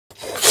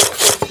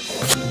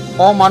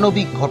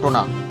অমানবিক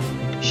ঘটনা।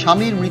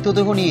 স্বামীর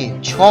মৃতদেহ নিয়ে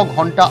 6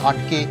 ঘন্টা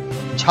আটকে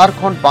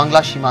ঝাড়খণ্ড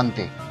বাংলা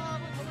সীমান্তে।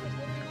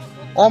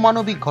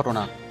 অমানবিক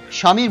ঘটনা।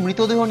 স্বামীর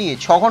মৃতদেহ নিয়ে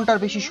 6 ঘন্টার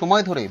বেশি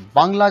সময় ধরে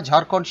বাংলা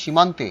ঝাড়খণ্ড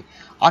সীমান্তে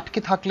আটকে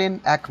থাকলেন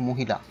এক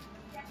মহিলা।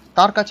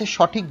 তার কাছে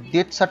সঠিক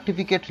ডেথ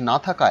সার্টিফিকেট না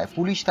থাকায়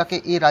পুলিশ তাকে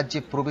এ রাজ্যে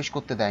প্রবেশ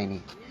করতে দেয়নি।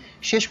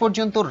 শেষ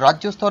পর্যন্ত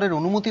রাজ্য স্তরের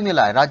অনুমতি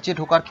মেলায় রাজ্যে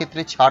ঢোকার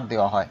ক্ষেত্রে ছাড়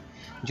দেওয়া হয়।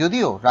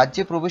 যদিও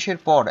রাজ্যে প্রবেশের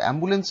পর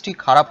অ্যাম্বুলেন্সটি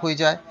খারাপ হয়ে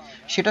যায়,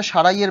 সেটা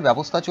সারাইয়ের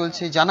ব্যবস্থা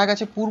চলছে। জানা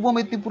গেছে পূর্ব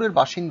মেদিনীপুরের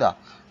বাসিন্দা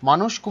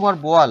মানস কুমার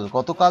বোয়াল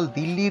গতকাল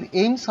দিল্লির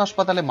এইমস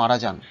হাসপাতালে মারা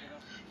যান।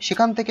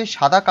 সেখান থেকে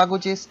সাদা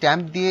কাগজে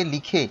স্ট্যাম্প দিয়ে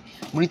লিখে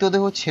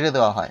মৃতদেহ ছেড়ে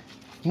দেওয়া হয়।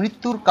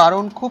 মৃত্যুর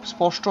কারণ খুব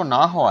স্পষ্ট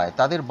না হওয়ায়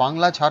তাদের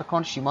বাংলা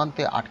ঝাড়খণ্ড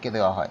সীমান্তে আটকে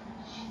দেওয়া হয়।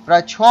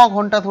 প্রায় 6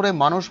 ঘন্টা ধরে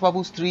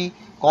মানসবাবুর স্ত্রী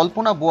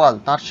কল্পনা বোয়াল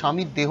তার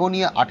স্বামীর দেহ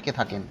নিয়ে আটকে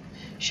থাকেন।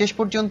 শেষ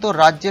পর্যন্ত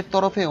রাজ্যের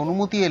তরফে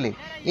অনুমতি এলে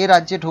এ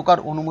রাজ্যে ঢোকার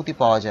অনুমতি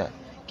পাওয়া যায়,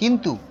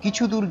 কিন্তু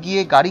কিছু দূর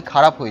গিয়ে গাড়ি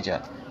খারাপ হয়ে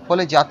যায়।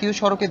 ফলে জাতীয়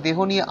সড়কে দেহ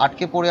নিয়ে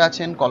আটকে পড়ে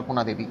আছেন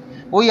কল্পনা দেবী।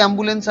 ওই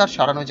অ্যাম্বুলেন্স আর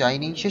সারানো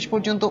যায়নি। শেষ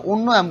পর্যন্ত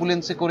অন্য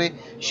অ্যাম্বুলেন্সে করে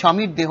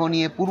স্বামীর দেহ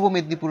নিয়ে পূর্ব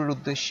মেদিনীপুরের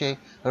উদ্দেশ্যে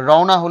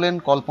রওনা হলেন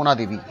কল্পনা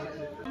দেবী।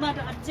 আমার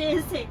রাজ্যে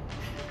এসে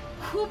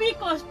খুবই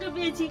কষ্ট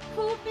পেয়েছি,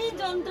 খুবই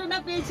যন্ত্রণা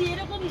পেয়েছি।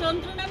 এরকম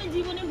যন্ত্রণা আমি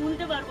জীবনে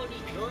ভুলতে পারবো না।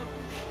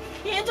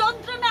 এই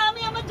যন্ত্রণা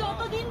আমি আমার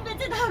যতদিন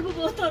বেঁচে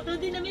থাকবো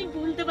ততদিন আমি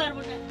ভুলতে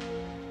পারবো না।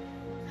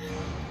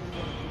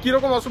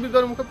 কিরকম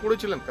অসুবিধার মুখে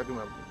পড়েছিলেন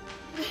কাকিমা?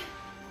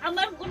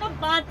 আমার কোনো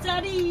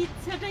বাচ্চারই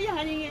ইচ্ছাটাই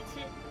হারিয়ে গেছে।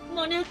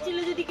 মনে হচ্ছিল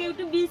যদি কেউ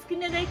একটু বিষ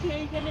কিনে দেয় খেয়ে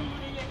এখানে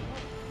মরে যাই।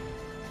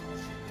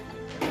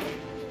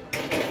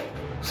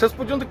 শেষ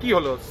পর্যন্ত কি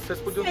হলো? শেষ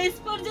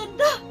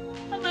পর্যন্ত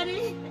আমার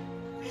এই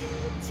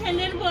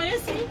ছেলের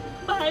বয়সী,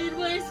 ভাইয়ের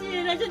বয়সী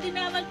এরা যদি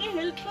না আমাকে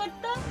হেল্প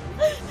করতো,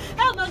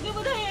 আমাকে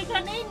বোধহয়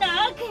এখানেই না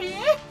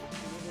খেয়ে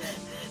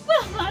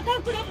মাথা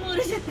ঘুরে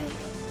মরে যেত।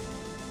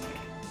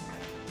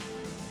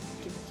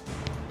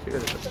 ঠিক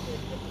আছে।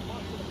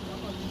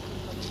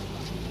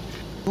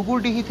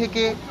 টুকুরডিহি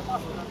থেকে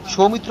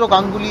সৌমিত্র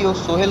গাঙ্গুলি ও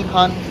সোহেল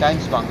খান,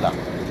 টাইমস বাংলা।